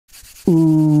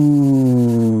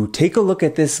Ooh, take a look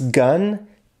at this gun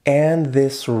and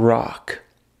this rock.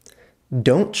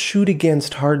 Don't shoot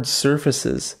against hard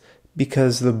surfaces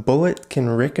because the bullet can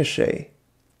ricochet.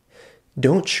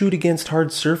 Don't shoot against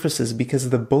hard surfaces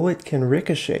because the bullet can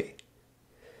ricochet.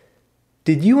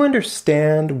 Did you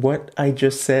understand what I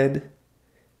just said?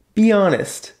 Be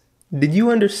honest. Did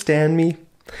you understand me?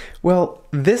 Well,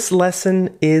 this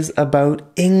lesson is about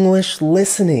English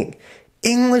listening.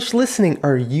 English listening.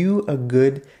 Are you a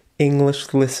good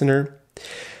English listener?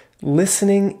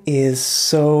 Listening is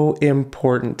so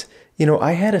important. You know,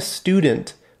 I had a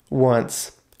student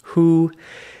once who,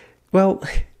 well,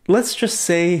 let's just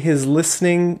say his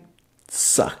listening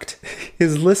sucked.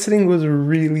 His listening was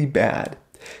really bad.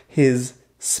 His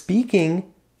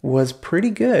speaking was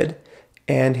pretty good,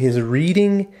 and his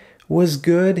reading was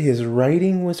good. His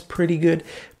writing was pretty good,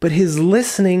 but his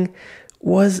listening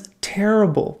was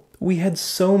terrible. We had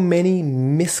so many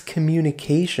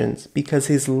miscommunications because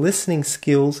his listening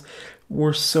skills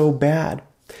were so bad.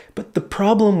 But the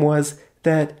problem was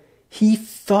that he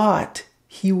thought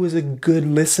he was a good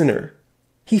listener.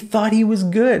 He thought he was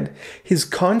good. His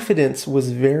confidence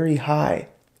was very high,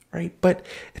 right? But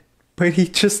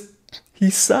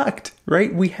he sucked,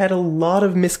 right? We had a lot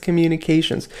of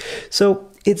miscommunications. So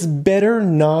it's better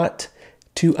not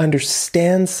to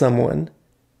understand someone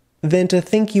than to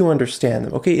think you understand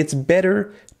them, okay? It's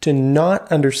better to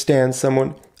not understand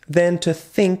someone than to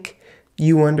think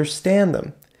you understand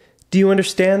them. Do you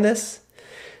understand this?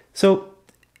 So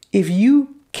if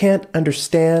you can't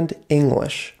understand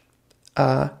English,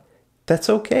 that's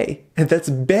okay. And that's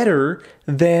better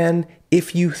than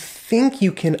if you think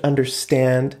you can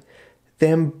understand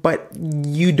them, but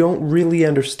you don't really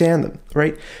understand them,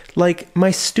 right? Like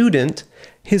my student,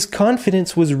 his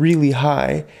confidence was really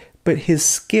high, but his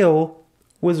skill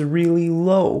was really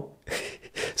low.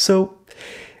 So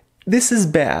this is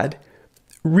bad.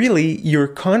 Really, your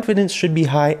confidence should be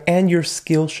high and your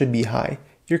skill should be high.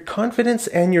 Your confidence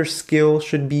and your skill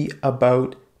should be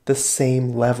about the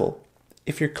same level.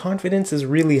 If your confidence is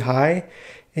really high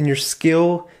and your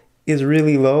skill is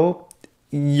really low,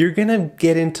 you're going to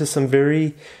get into some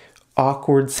very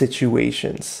awkward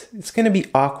situations. It's going to be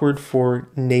awkward for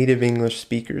native English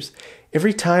speakers.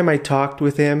 Every time I talked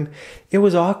with him, it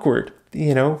was awkward.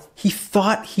 You know, he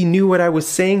thought he knew what I was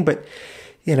saying, but,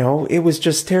 you know, it was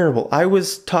just terrible. I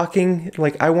was talking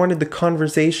like I wanted the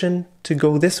conversation to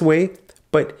go this way,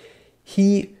 but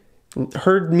he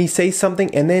heard me say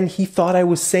something and then he thought I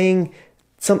was saying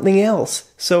something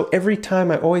else. So every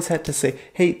time I always had to say,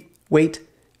 hey, wait,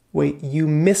 you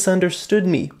misunderstood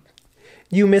me.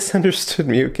 You misunderstood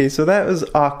me, okay? So that was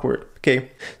awkward,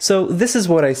 okay? So this is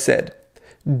what I said.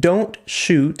 Don't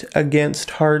shoot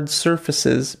against hard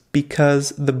surfaces because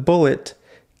the bullet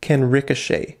can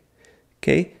ricochet,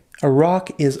 okay? A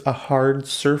rock is a hard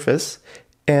surface,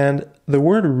 and the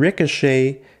word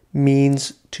ricochet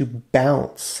means to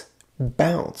bounce.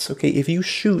 Bounce, okay? If you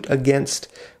shoot against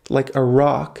like a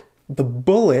rock, the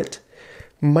bullet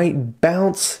might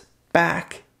bounce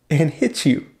back and hit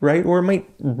you, right? Or it might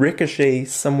ricochet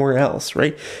somewhere else,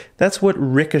 right? That's what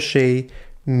ricochet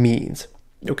means.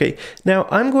 Okay, now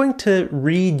I'm going to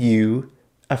read you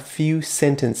a few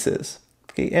sentences,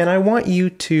 okay? And I want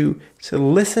you to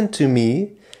listen to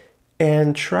me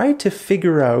and try to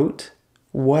figure out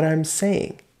what I'm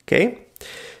saying, okay?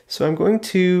 So I'm going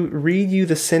to read you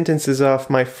the sentences off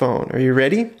my phone. Are you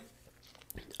ready?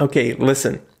 Okay,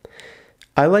 listen.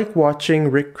 I like watching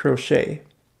Rick crochet.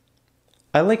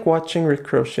 I like watching Rick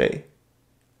crochet.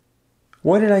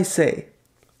 What did I say?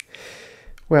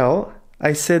 Well,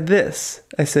 I said this.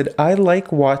 I said, I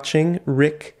like watching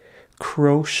Rick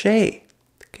crochet.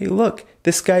 Okay, look,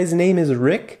 this guy's name is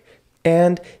Rick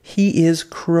and he is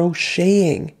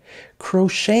crocheting.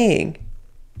 Crocheting.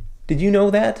 Did you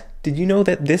know that? Did you know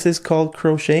that this is called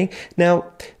crocheting?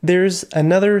 Now, there's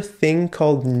another thing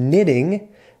called knitting,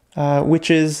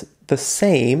 which is the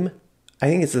same. I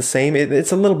think it's the same.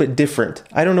 It's a little bit different.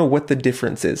 I don't know what the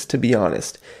difference is, to be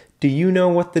honest. Do you know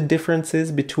what the difference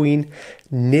is between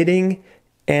knitting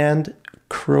and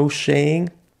crocheting?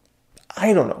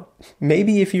 I don't know.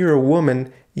 Maybe if you're a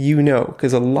woman, you know,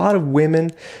 because a lot of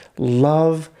women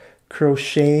love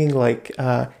crocheting, like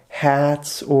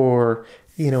hats or,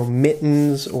 you know,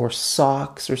 mittens or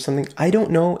socks or something. I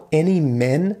don't know any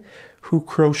men who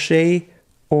crochet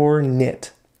or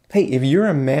knit. Hey, if you're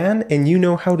a man and you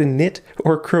know how to knit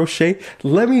or crochet,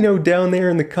 let me know down there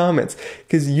in the comments,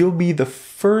 because you'll be the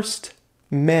first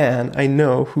man I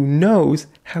know who knows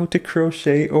how to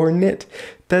crochet or knit.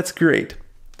 That's great.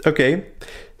 Okay,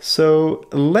 so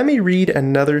let me read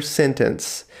another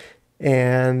sentence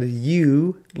and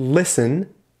you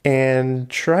listen and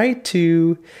try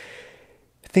to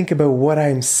think about what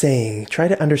I'm saying. Try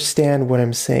to understand what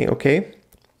I'm saying, okay?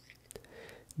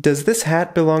 Does this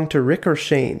hat belong to Rick or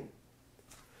Shane?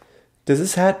 Does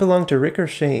this hat belong to Rick or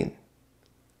Shane?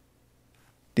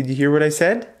 Did you hear what I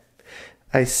said?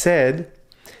 I said,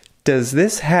 does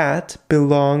this hat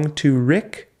belong to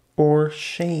Rick or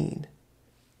Shane?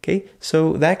 Okay,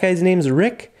 so that guy's name's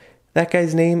Rick. That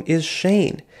guy's name is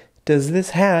Shane. Does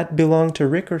this hat belong to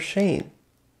Rick or Shane?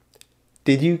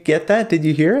 Did you get that? Did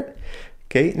you hear it?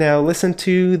 Okay, now listen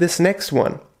to this next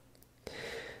one.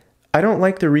 I don't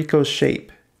like the Rico's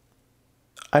shape.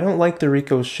 I don't like the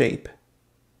Rico's shape.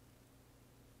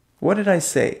 What did I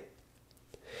say?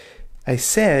 I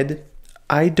said,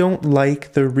 I don't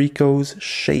like the Rico's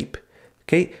shape.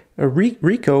 Okay, a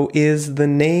Rico is the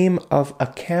name of a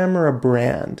camera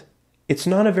brand. It's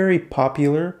not a very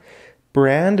popular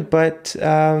brand, but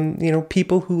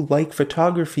people who like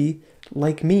photography,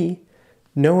 like me,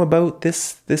 know about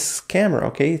this camera.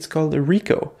 Okay, it's called a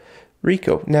Rico.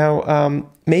 Now,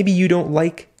 maybe you don't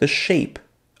like the shape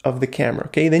of the camera.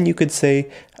 Okay, then you could say,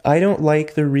 I don't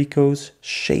like the Rico's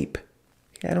shape.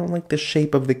 I don't like the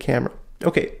shape of the camera.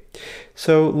 Okay,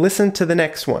 so listen to the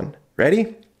next one.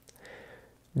 Ready?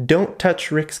 Don't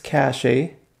touch Rick's cash, eh?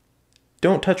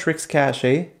 Don't touch Rick's cash,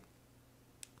 eh?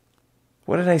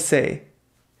 What did I say?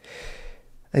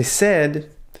 I said,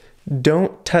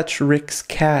 don't touch Rick's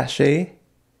cash, eh?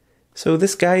 So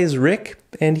this guy is Rick,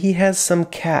 and he has some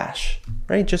cash,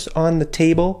 right? Just on the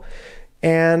table.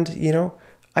 And,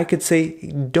 I could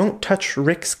say, don't touch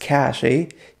Rick's cash, eh?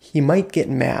 He might get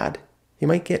mad. He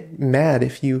might get mad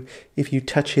if you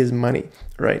touch his money,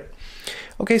 right?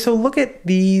 Okay, so look at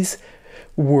these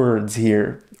words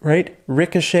here, right?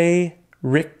 Ricochet,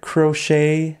 Rick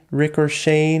crochet, Rick or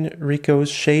Shane, Rico's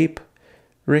shape,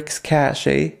 Rick's cash,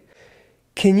 eh?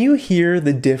 Can you hear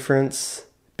the difference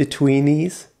between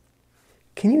these?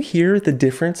 Can you hear the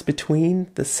difference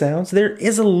between the sounds? There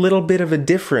is a little bit of a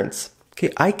difference.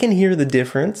 Okay, I can hear the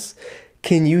difference.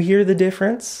 Can you hear the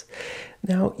difference?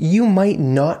 Now, you might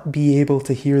not be able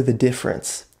to hear the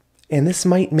difference, and this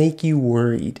might make you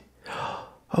worried.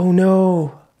 Oh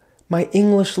no, my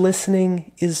English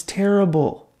listening is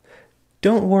terrible.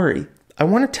 Don't worry. I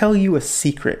want to tell you a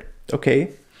secret,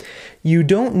 okay? You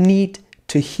don't need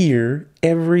to hear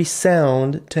every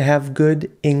sound to have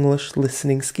good English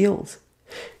listening skills.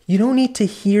 You don't need to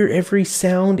hear every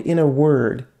sound in a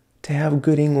word to have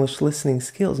good English listening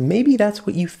skills. Maybe that's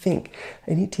what you think.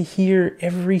 I need to hear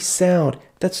every sound.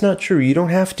 That's not true. You don't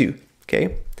have to,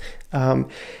 okay?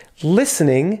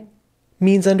 Listening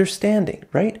means understanding,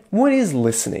 right? What is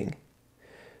listening?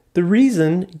 The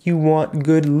reason you want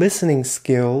good listening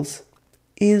skills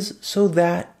is so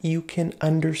that you can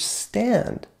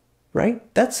understand, right?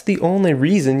 That's the only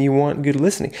reason you want good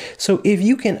listening. So if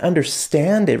you can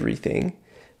understand everything,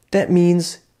 that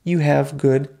means you have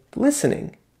good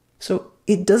listening. So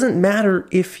it doesn't matter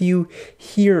if you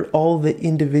hear all the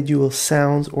individual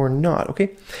sounds or not,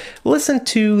 okay? Listen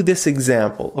to this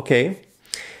example, okay?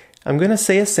 I'm going to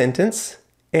say a sentence,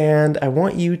 and I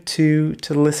want you to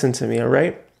listen to me, all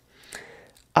right?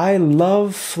 I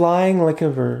love flying like a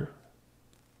bird.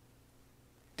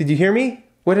 Did you hear me?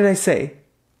 What did I say?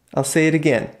 I'll say it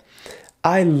again.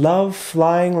 I love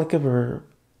flying like a bird.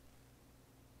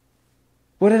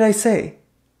 What did I say?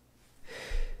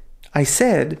 I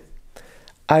said,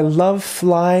 I love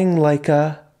flying like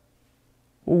a...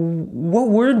 What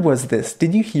word was this?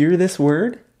 Did you hear this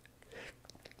word?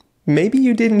 Maybe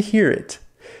you didn't hear it.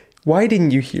 Why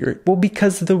didn't you hear it? Well,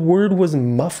 because the word was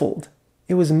muffled.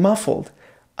 It was muffled.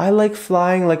 I like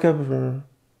flying like a...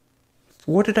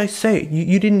 What did I say?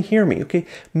 You didn't hear me, okay?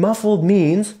 Muffled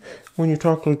means when you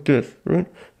talk like this, right?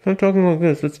 If I'm talking like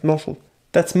this, it's muffled.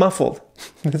 That's muffled.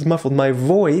 It's muffled. My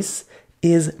voice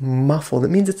is muffled. It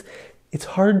means it's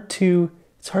hard to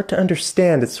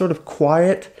understand. It's sort of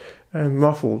quiet and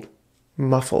muffled.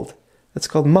 Muffled. That's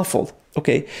called muffled.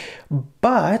 Okay.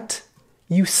 But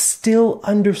you still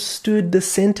understood the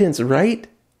sentence, right?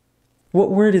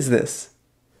 What word is this?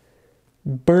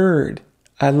 Bird.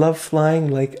 I love flying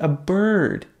like a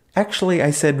bird. Actually,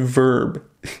 I said verb.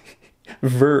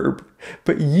 Verb.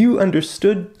 But you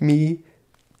understood me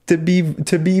to be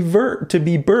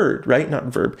bird, right? Not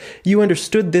verb. You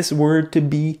understood this word to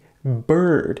be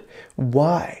bird.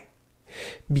 Why?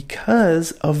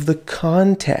 Because of the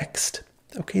context.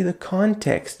 Okay, the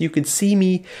context. You could see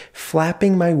me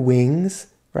flapping my wings,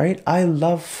 right? I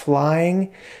love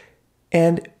flying.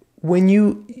 And when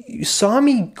you saw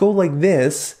me go like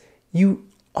this, you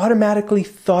automatically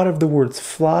thought of the words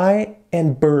fly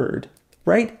and bird,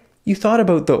 right? You thought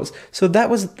about those. So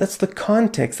that's the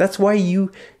context. That's why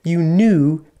you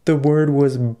knew the word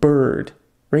was bird,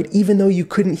 right? Even though you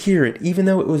couldn't hear it, even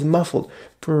though it was muffled.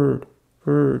 Bird,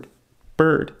 bird,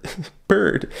 bird,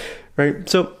 bird, right?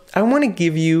 So I want to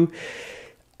give you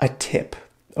a tip,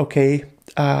 okay?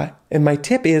 And my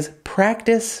tip is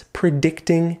practice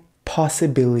predicting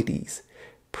possibilities.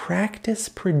 Practice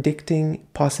predicting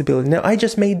possibilities. Now, I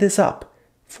just made this up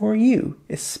for you,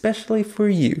 especially for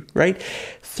you, right?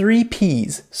 3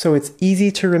 P's, so it's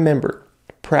easy to remember.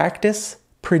 Practice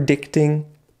predicting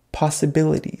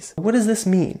possibilities. What does this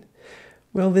mean?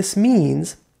 Well, this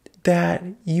means that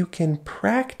you can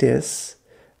practice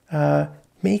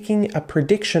making a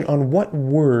prediction on what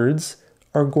words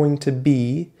are going to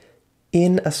be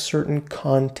in a certain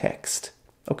context.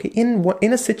 Okay,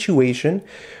 in a situation,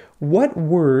 what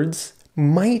words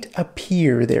might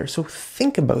appear there? So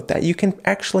think about that. You can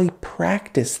actually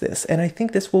practice this, and I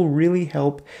think this will really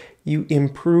help you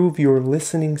improve your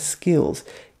listening skills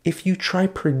if you try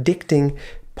predicting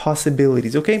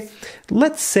possibilities. Okay,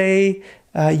 let's say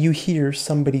you hear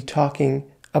somebody talking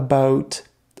about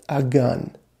a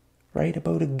gun, right?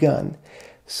 About a gun.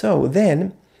 So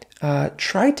then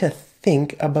try to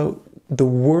think about the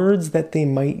words that they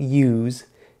might use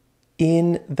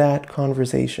in that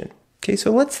conversation. Okay,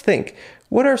 so let's think.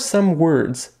 What are some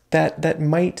words that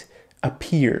might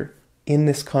appear in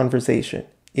this conversation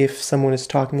if someone is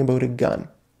talking about a gun?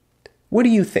 What do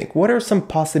you think? What are some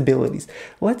possibilities?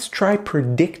 Let's try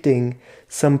predicting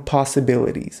some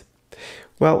possibilities.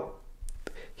 Well,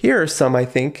 here are some, I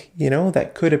think,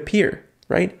 that could appear,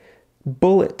 right?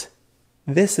 Bullet.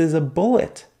 This is a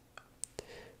bullet.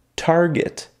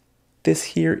 Target. This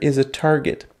here is a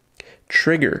target.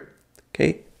 Trigger.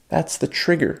 Okay, that's the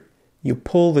trigger. You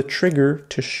pull the trigger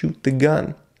to shoot the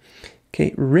gun.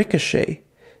 Okay, ricochet.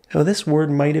 Now this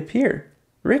word might appear.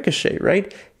 Ricochet,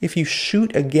 right? If you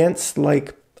shoot against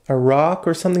like a rock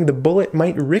or something, the bullet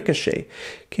might ricochet.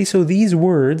 Okay, so these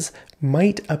words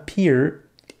might appear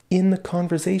in the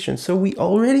conversation. So we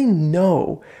already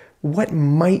know what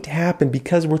might happen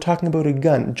because we're talking about a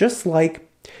gun. Just like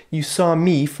you saw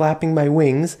me flapping my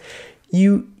wings,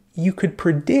 you could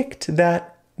predict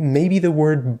that maybe the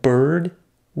word bird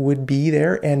would be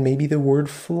there and maybe the word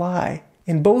fly.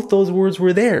 And both those words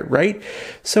were there, right?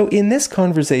 So in this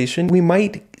conversation, we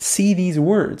might see these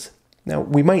words. Now,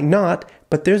 we might not,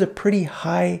 but there's a pretty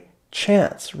high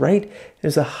chance, right?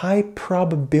 There's a high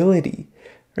probability,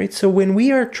 right? So when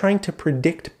we are trying to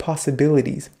predict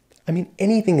possibilities, I mean,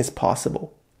 anything is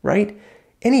possible, right?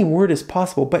 Any word is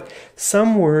possible, but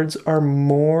some words are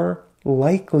more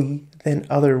likely than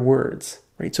other words,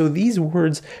 right? So these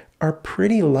words are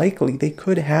pretty likely. They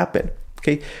could happen.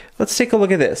 Okay, let's take a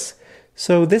look at this.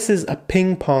 So this is a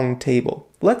ping pong table.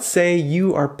 Let's say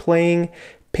you are playing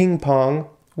ping pong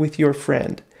with your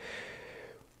friend.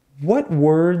 What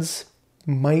words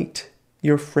might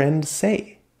your friend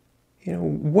say?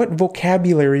 What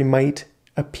vocabulary might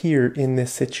appear in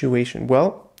this situation?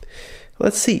 Well,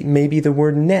 let's see. Maybe the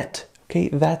word net. Okay,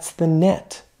 that's the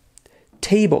net.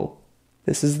 Table.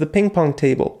 This is the ping pong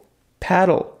table.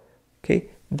 Paddle. Okay,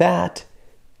 that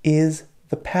is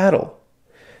the paddle.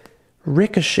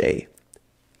 Ricochet.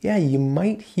 Yeah, you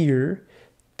might hear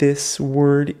this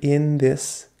word in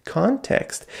this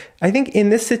context. I think in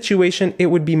this situation, it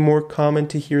would be more common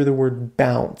to hear the word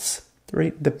bounce,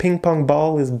 right? The ping pong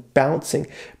ball is bouncing,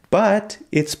 but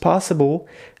it's possible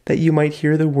that you might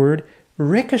hear the word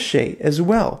ricochet as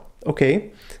well.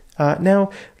 Okay,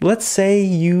 now let's say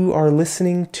you are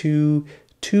listening to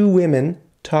 2 women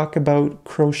talk about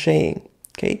crocheting.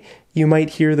 Okay, you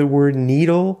might hear the word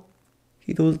needle.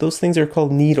 Those things are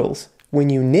called needles. When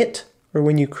you knit or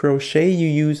when you crochet, you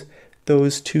use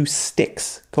those 2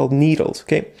 sticks called needles.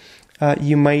 Okay,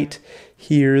 you might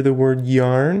hear the word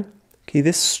yarn. Okay,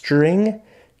 this string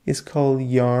is called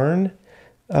yarn.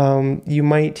 You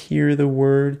might hear the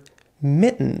word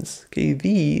mittens. Okay,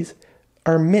 these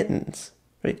are mittens.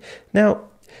 Right now,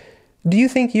 do you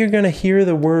think you're going to hear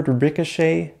the word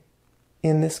ricochet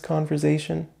in this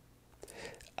conversation?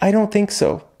 I don't think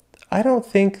so. I don't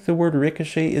think the word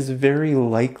ricochet is very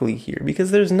likely here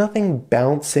because there's nothing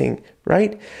bouncing,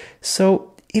 right?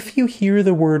 So if you hear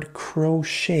the word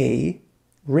crochet,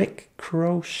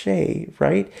 crochet,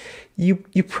 right? You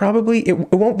probably,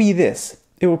 it won't be this.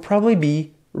 It will probably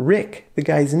be Rick, the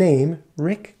guy's name,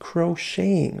 Rick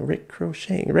crocheting,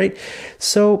 right?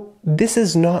 So this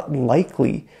is not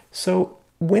likely. So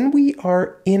when we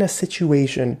are in a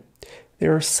situation,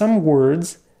 there are some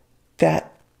words that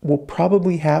will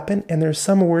probably happen, and there are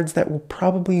some words that will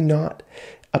probably not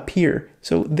appear.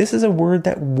 So this is a word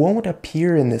that won't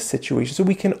appear in this situation. So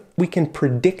we can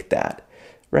predict that,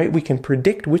 right? We can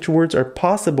predict which words are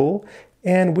possible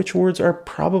and which words are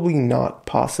probably not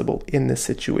possible in this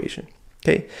situation.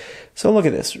 Okay, so look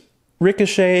at this.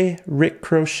 Ricochet, Rick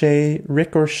crochet,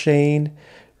 Rick or Shane,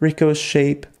 Rico's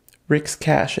shape, Rick's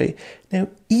cachet. Now,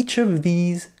 each of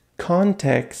these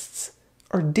contexts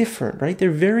are different, right?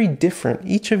 They're very different,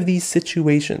 each of these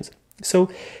situations. So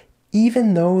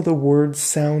even though the words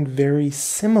sound very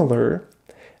similar,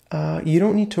 you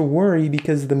don't need to worry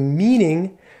because the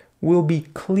meaning will be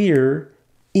clear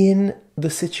in the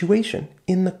situation,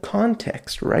 in the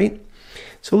context, right?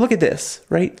 So look at this,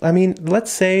 right? I mean,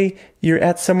 let's say you're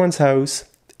at someone's house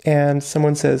and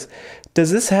someone says,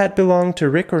 does this hat belong to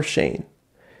Rick or Shane?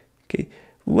 Okay,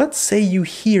 let's say you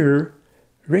hear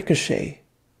ricochet,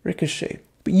 ricochet,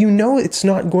 but you know it's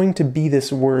not going to be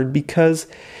this word because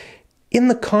in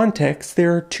the context,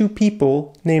 there are two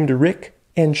people named Rick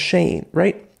and Shane,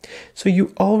 right? So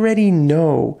you already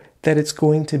know that it's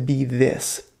going to be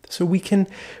this. So we can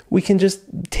just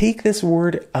take this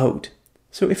word out.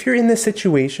 So if you're in this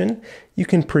situation, you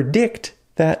can predict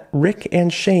that Rick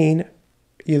and Shane,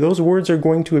 those words are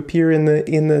going to appear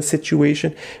in the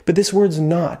situation, but this word's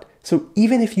not. So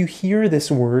even if you hear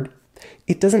this word,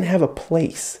 it doesn't have a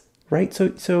place, right?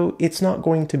 So it's not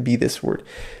going to be this word.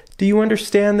 Do you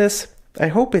understand this? I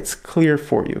hope it's clear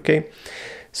for you, okay?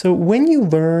 So when you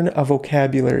learn a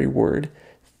vocabulary word,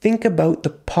 think about the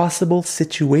possible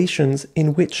situations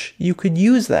in which you could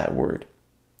use that word,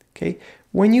 okay?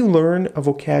 When you learn a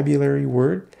vocabulary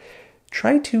word,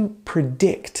 try to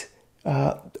predict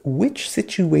which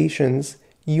situations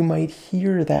you might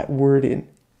hear that word in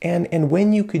and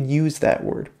when you could use that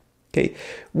word, okay?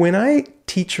 When I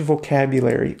teach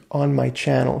vocabulary on my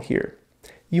channel here,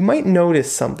 you might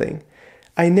notice something.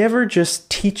 I never just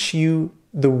teach you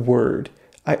the word.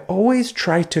 I always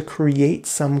try to create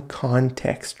some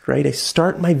context, right? I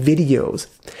start my videos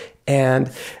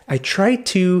and I try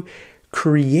to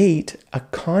create a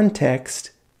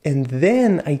context and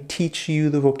then I teach you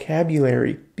the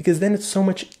vocabulary because then it's so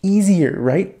much easier,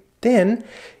 right? Then,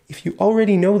 if you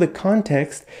already know the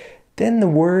context, then the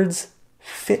words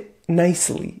fit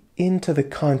nicely into the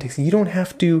context. You don't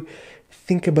have to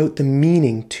think about the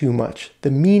meaning too much.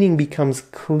 The meaning becomes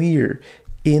clear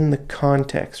in the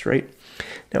context, right?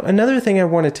 Now, another thing I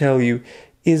want to tell you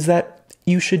is that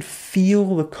you should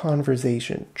feel the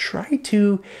conversation. Try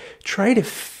to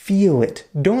feel it.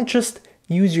 Don't just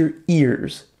use your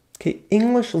ears. Okay,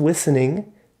 English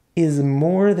listening is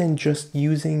more than just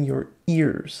using your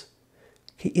ears.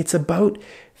 Okay, it's about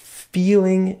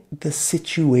feeling the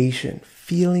situation,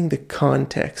 feeling the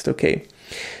context, okay?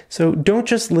 So don't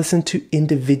just listen to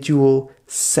individual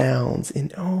sounds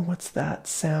and, oh, what's that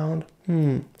sound?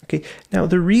 Okay, now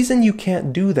the reason you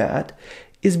can't do that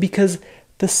is because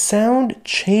the sound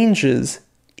changes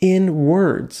in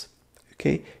words,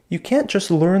 okay? You can't just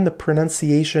learn the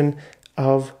pronunciation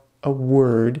of a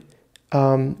word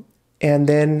and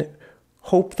then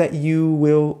hope that you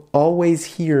will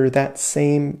always hear that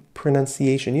same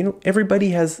pronunciation. You know, everybody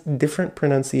has different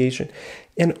pronunciation.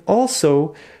 And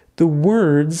also, the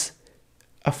words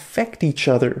affect each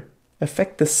other,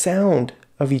 affect the sound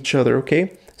of each other,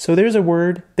 okay? So there's a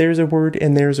word,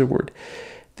 and there's a word.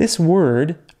 This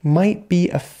word might be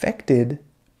affected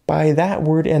by that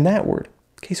word and that word.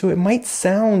 Okay, so it might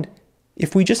sound,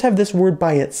 if we just have this word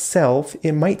by itself,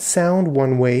 it might sound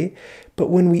one way, but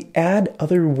when we add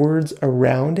other words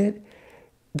around it,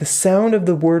 the sound of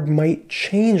the word might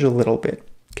change a little bit.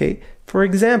 Okay, for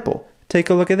example, take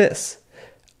a look at this.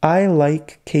 I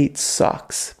like Kate's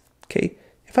socks. Okay,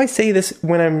 if I say this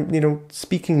when I'm,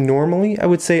 speaking normally, I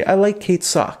would say, I like Kate's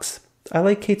socks. I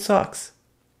like Kate's socks.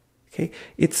 Okay,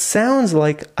 it sounds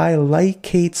like I like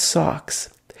Kate's socks.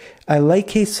 I like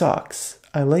Kate's socks.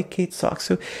 I like Kate's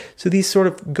socks. So these sort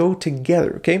of go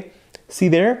together, okay? See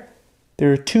there?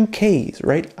 There are two K's,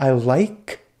 right? I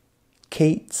like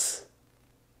Kate's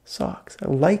socks. I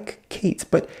like Kate's,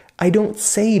 but I don't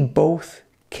say both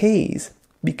K's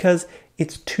because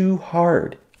it's too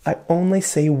hard. I only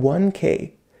say one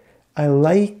K. I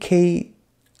like Kate.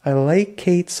 I like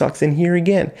Kate's socks. And here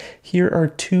again, here are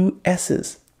two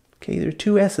S's. Okay, there are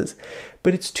two S's.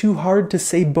 But it's too hard to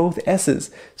say both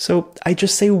S's. So I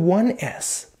just say one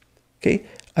S. Okay,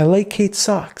 I like Kate's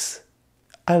socks.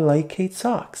 I like Kate's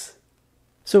socks.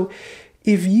 So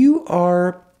if you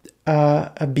are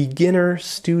a beginner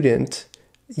student,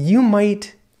 you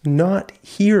might not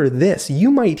hear this.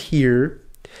 You might hear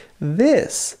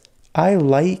this. I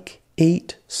like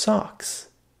 8 socks.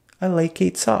 I like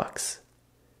 8 socks.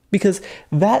 Because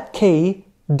that K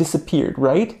disappeared,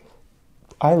 right?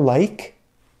 I like,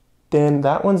 then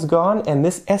that one's gone, and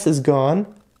this S is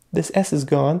gone. This S is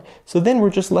gone. So then we're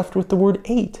just left with the word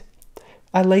 8.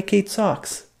 I like 8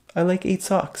 socks. I like 8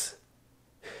 socks.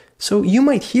 So you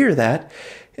might hear that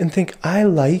and think, I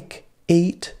like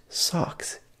 8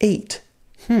 socks. 8.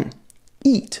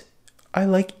 Eat. I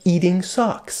like eating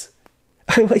socks.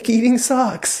 I like eating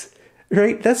socks,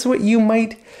 right? That's what you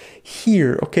might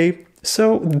hear, okay?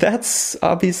 So that's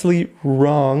obviously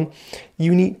wrong.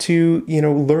 You need to,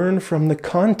 learn from the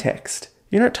context.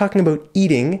 You're not talking about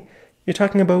eating. You're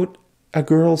talking about a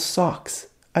girl's socks.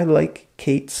 I like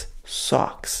Kate's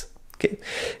socks. Okay.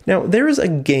 Now, there is a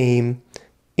game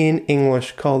in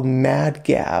English called Mad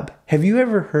Gab. Have you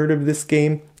ever heard of this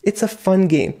game? It's a fun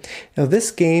game. Now, this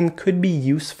game could be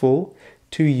useful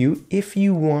to you if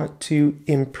you want to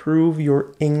improve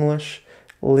your English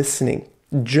listening.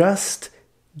 Just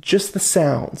the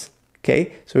sounds,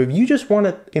 okay? So if you just want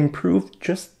to improve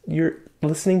just your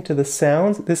listening to the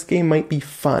sounds, this game might be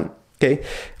fun, okay?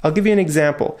 I'll give you an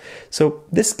example. So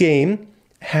this game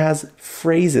has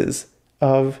phrases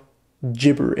of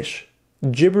gibberish.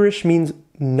 Gibberish means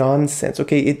nonsense,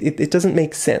 okay? It doesn't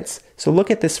make sense. So look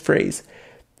at this phrase.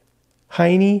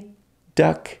 Heine,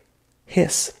 duck,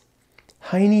 hiss.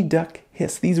 Heine, duck,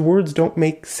 hiss. These words don't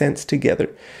make sense together,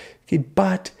 okay?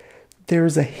 But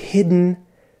there's a hidden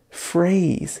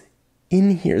phrase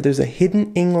in here. There's a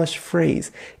hidden English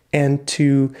phrase. And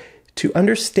to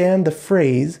understand the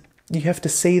phrase, you have to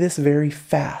say this very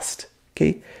fast.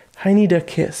 Okay? Heine duck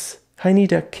kiss. Heine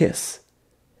duck kiss.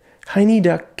 Heine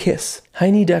duck kiss.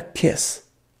 Heine duck kiss.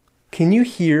 Can you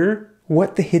hear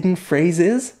what the hidden phrase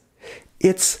is?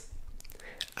 It's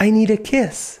I need a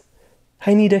kiss.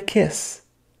 I need a kiss.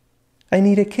 I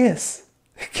need a kiss.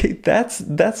 Okay,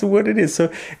 that's what it is.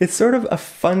 So it's sort of a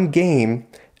fun game.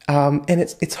 And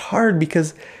it's hard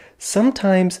because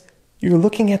sometimes you're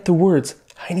looking at the words,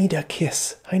 I need a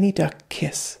kiss, I need a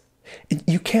kiss.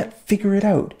 You can't figure it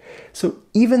out. So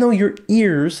even though your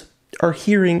ears are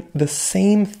hearing the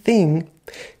same thing,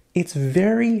 it's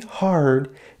very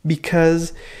hard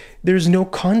because there's no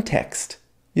context.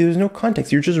 There's no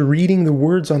context. You're just reading the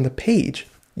words on the page.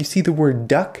 You see the word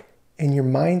duck and your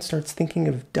mind starts thinking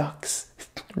of ducks,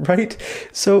 right?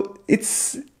 So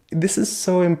this is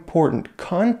so important.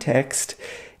 Context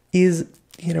is,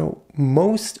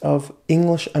 most of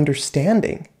English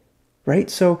understanding, right?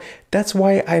 So that's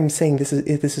why I'm saying this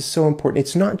is so important.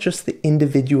 It's not just the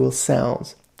individual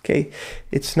sounds, okay?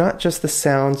 It's not just the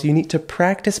sounds. You need to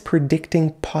practice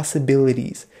predicting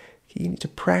possibilities. You need to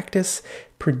practice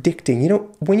predicting.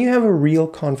 When you have a real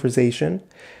conversation,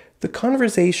 the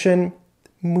conversation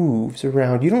moves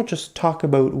around. You don't just talk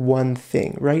about one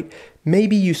thing, right?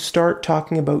 Maybe you start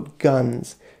talking about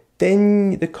guns,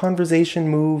 then the conversation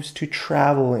moves to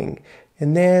traveling,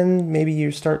 and then maybe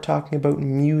you start talking about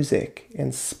music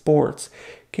and sports.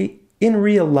 Okay, in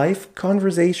real life,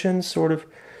 conversations sort of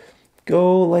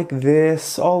go like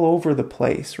this all over the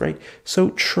place, right? So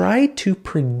try to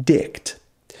predict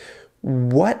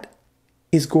what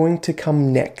is going to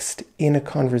come next in a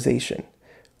conversation.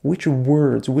 Which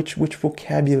words, which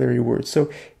vocabulary words.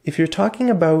 So if you're talking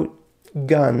about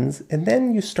guns and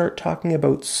then you start talking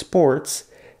about sports,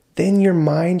 then your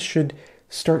mind should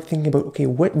start thinking about, okay,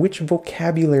 which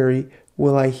vocabulary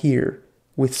will I hear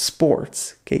with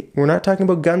sports? Okay, we're not talking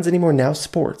about guns anymore, now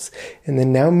sports, and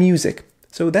then now music.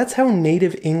 So that's how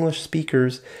native English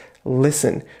speakers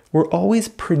listen. We're always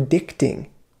predicting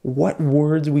what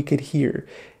words we could hear.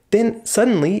 Then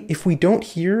suddenly, if we don't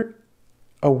hear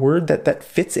a word that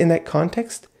fits in that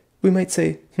context, we might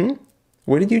say,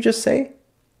 what did you just say?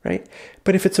 Right?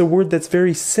 But if it's a word that's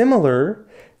very similar,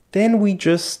 then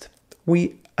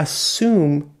we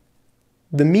assume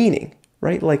the meaning,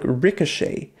 right? Like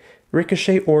ricochet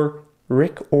or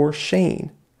Rick or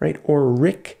Shane, right? Or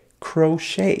Rick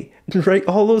crochet, right?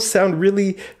 All those sound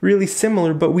really, really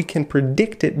similar, but we can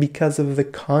predict it because of the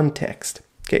context.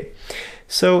 Okay.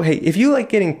 So, hey, if you like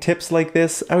getting tips like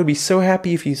this, I would be so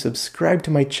happy if you subscribe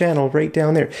to my channel right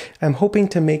down there. I'm hoping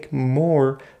to make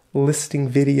more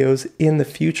listing videos in the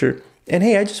future. And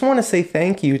hey, I just want to say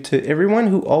thank you to everyone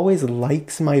who always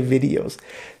likes my videos.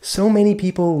 So many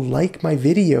people like my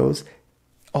videos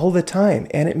all the time,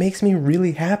 and it makes me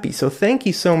really happy. So thank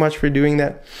you so much for doing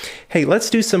that. Hey, let's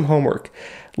do some homework.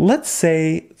 Let's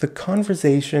say the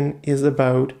conversation is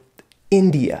about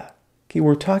India. Okay,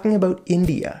 we're talking about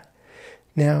India.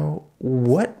 Now,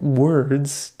 what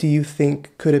words do you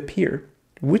think could appear?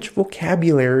 Which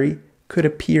vocabulary could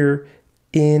appear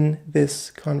in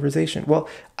this conversation? Well,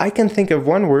 I can think of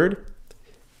one word,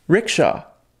 rickshaw.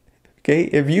 Okay,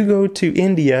 if you go to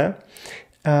India,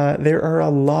 there are a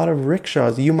lot of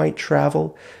rickshaws. You might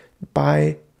travel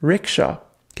by rickshaw.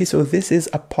 Okay, so this is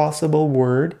a possible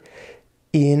word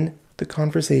in the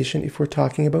conversation if we're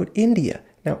talking about India.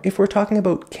 Now, if we're talking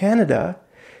about Canada,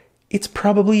 it's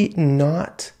probably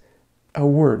not a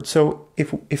word. So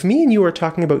if me and you are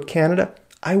talking about Canada,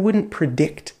 I wouldn't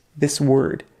predict this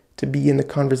word to be in the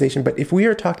conversation. But if we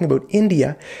are talking about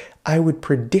India, I would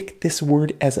predict this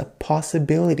word as a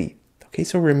possibility. Okay,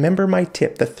 so remember my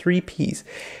tip, the 3 Ps.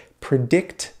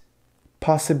 Predict,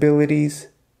 possibilities.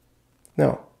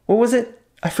 No, what was it?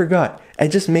 I forgot. I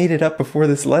just made it up before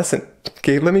this lesson.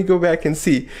 Okay, let me go back and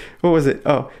see. What was it?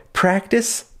 Oh,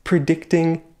 practice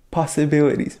predicting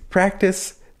possibilities.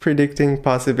 Practice predicting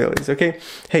possibilities. Okay.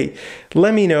 Hey,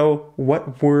 let me know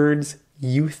what words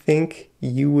you think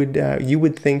you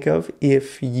would think of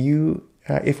if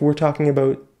we're talking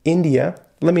about India.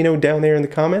 Let me know down there in the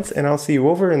comments, and I'll see you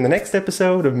over in the next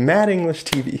episode of Mad English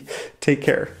TV. Take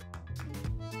care.